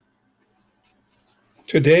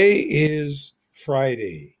Today is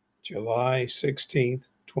Friday, July 16th,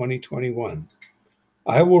 2021.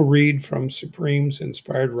 I will read from Supreme's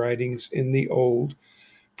Inspired Writings in the Old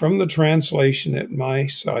from the translation at my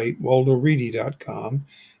site, waldoreedy.com,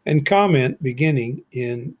 and comment beginning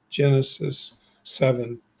in Genesis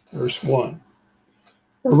 7, verse 1.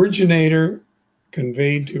 Originator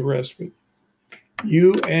conveyed to respite.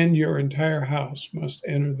 You and your entire house must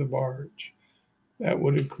enter the barge. That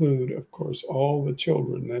would include, of course, all the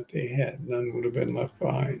children that they had. None would have been left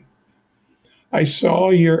behind. I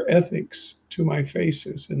saw your ethics to my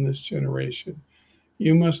faces in this generation.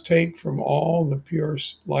 You must take from all the pure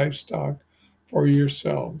livestock for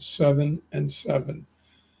yourselves, 7 and 7,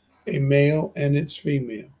 a male and its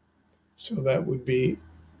female. So that would be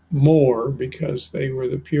more because they were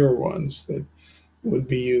the pure ones that would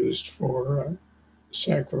be used for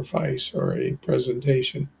sacrifice or a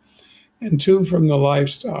presentation. And 2 from the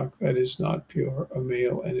livestock that is not pure, a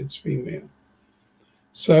male and its female.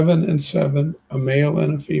 7 and 7, a male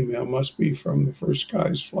and a female, must be from the first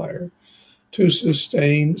sky's flyer to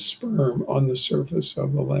sustain sperm on the surface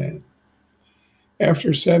of the land.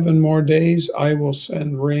 After 7 more days, I will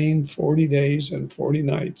send rain 40 days and 40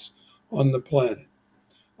 nights on the planet.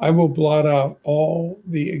 I will blot out all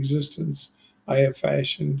the existence I have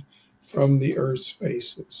fashioned from the earth's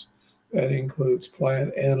faces. That includes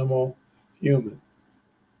plant, animal, human.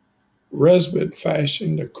 Resbit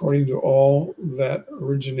fashioned according to all that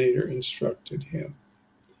originator instructed him.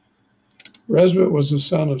 Resbit was a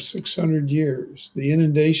son of 600 years. The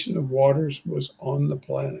inundation of waters was on the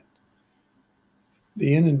planet.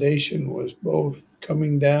 The inundation was both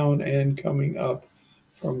coming down and coming up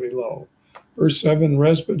from below. Verse 7,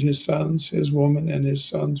 Resbit, his sons, his woman, and his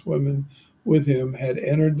sons' women with him had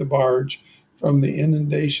entered the barge from the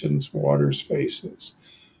inundation's waters' faces.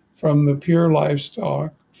 From the pure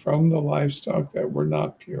livestock, from the livestock that were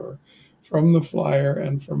not pure, from the flyer,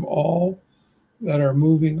 and from all that are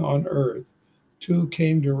moving on earth, 2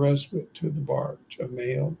 came to respite to the barge, a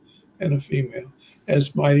male and a female,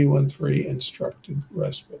 as Mighty One 3 instructed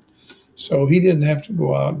respite. So he didn't have to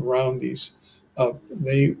go out and round these up.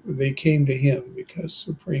 They came to him because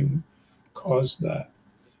Supreme caused that.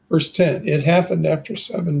 Verse 10, it happened after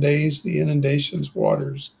 7 days, the inundation's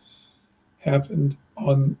waters happened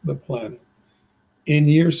on the planet. In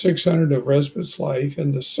year 600 of Resbit's life,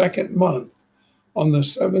 in the second month, on the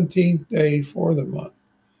 17th day for the month,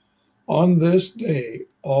 on this day,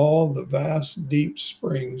 all the vast deep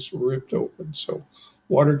springs ripped open. So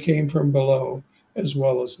water came from below as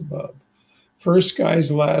well as above. First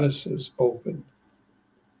sky's lattices opened.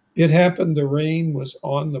 It happened the rain was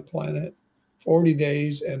on the planet 40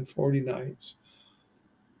 days and 40 nights.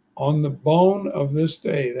 On the bone of this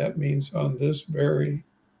day, that means on this very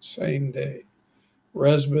same day,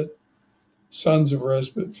 Resbit, sons of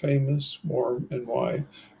Resbit, famous, warm and wide,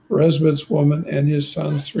 Resbit's woman and his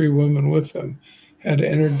sons, 3 women with them, had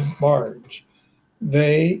entered the barge.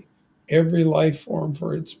 They, every life form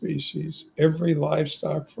for its species, every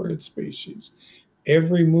livestock for its species,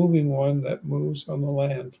 every moving one that moves on the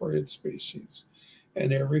land for its species,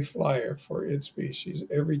 and every flyer for its species,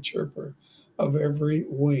 every chirper of every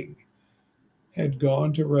wing, had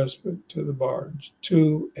gone to respite to the barge,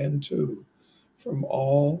 2 and 2, from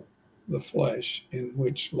all the flesh in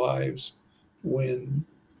which lives wind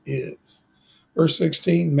is. Verse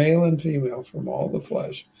 16, male and female from all the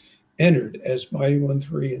flesh entered as Mighty One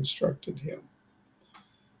 3 instructed him.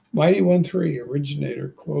 Mighty One 3, originator,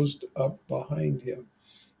 closed up behind him.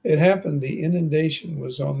 It happened the inundation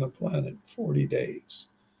was on the planet 40 days.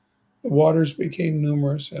 The waters became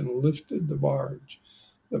numerous and lifted the barge.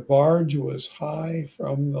 The barge was high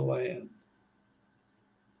from the land.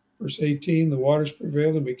 Verse 18, the waters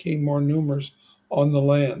prevailed and became more numerous on the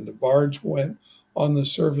land. The barge went on the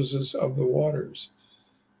surfaces of the waters.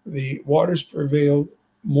 The waters prevailed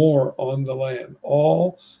more on the land.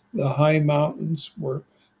 All the high mountains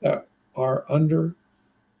that are under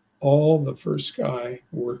all the first sky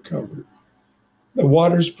were covered. The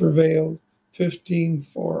waters prevailed 15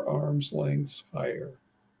 forearms lengths higher.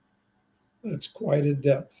 That's quite a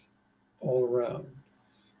depth all around.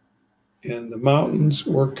 And the mountains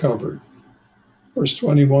were covered. Verse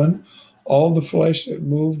 21, all the flesh that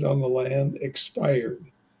moved on the land expired,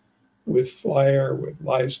 with flyer, with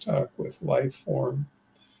livestock, with life form,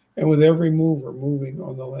 and with every mover moving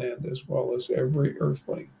on the land, as well as every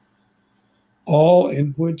earthling. All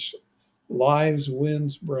in which lives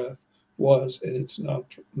wind's breath was in its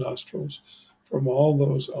nostrils, from all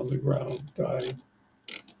those on the ground died.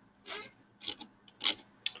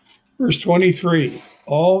 Verse 23,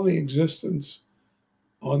 all the existence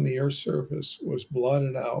on the earth's surface was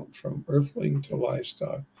blotted out from earthling to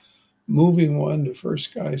livestock, moving one to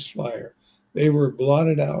first sky's flyer. They were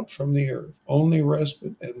blotted out from the earth. Only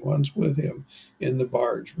respite and ones with him in the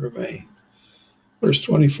barge remained. Verse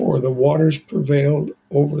 24, the waters prevailed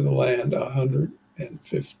over the land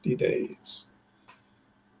 150 days.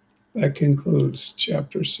 That concludes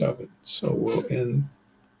chapter 7. So we'll end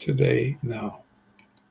today now.